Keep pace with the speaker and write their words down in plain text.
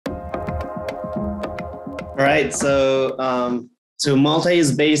right, so Multti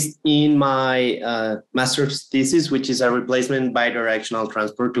is based in my master's thesis, which is a replacement bidirectional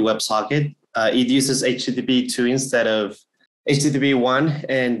transport to WebSocket. It uses HTTP2 instead of HTTP1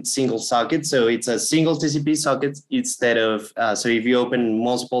 and single socket. So it's a single TCP socket instead of, so if you open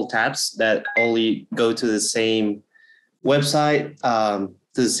multiple tabs that only go to the same website,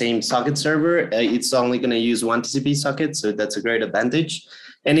 to the same socket server, it's only going to use one TCP socket. So that's a great advantage.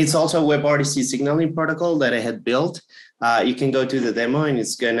 And it's also a WebRTC signaling protocol that I had built. You can go to the demo and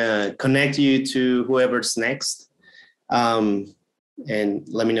it's going to connect you to whoever's next. And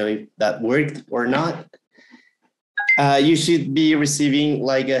let me know if that worked or not. You should be receiving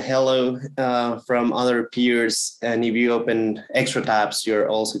like a hello from other peers. And if you open extra tabs, you're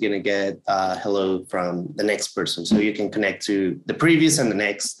also going to get a hello from the next person. So you can connect to the previous and the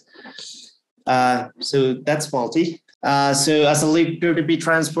next. So that's Multti. So as a libp2p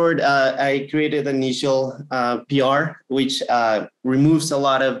transport, I created an initial PR, which removes a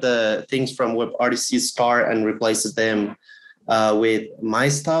lot of the things from WebRTC star and replaces them with my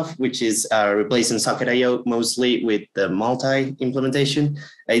stuff, which is replacing Socket.io mostly with the Multti implementation.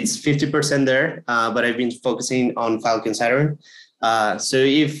 It's 50% there, but I've been focusing on Falcon Saturn. So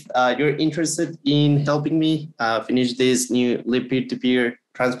if you're interested in helping me finish this new libp2p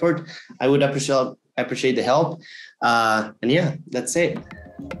transport, I would appreciate the help. And yeah, that's it.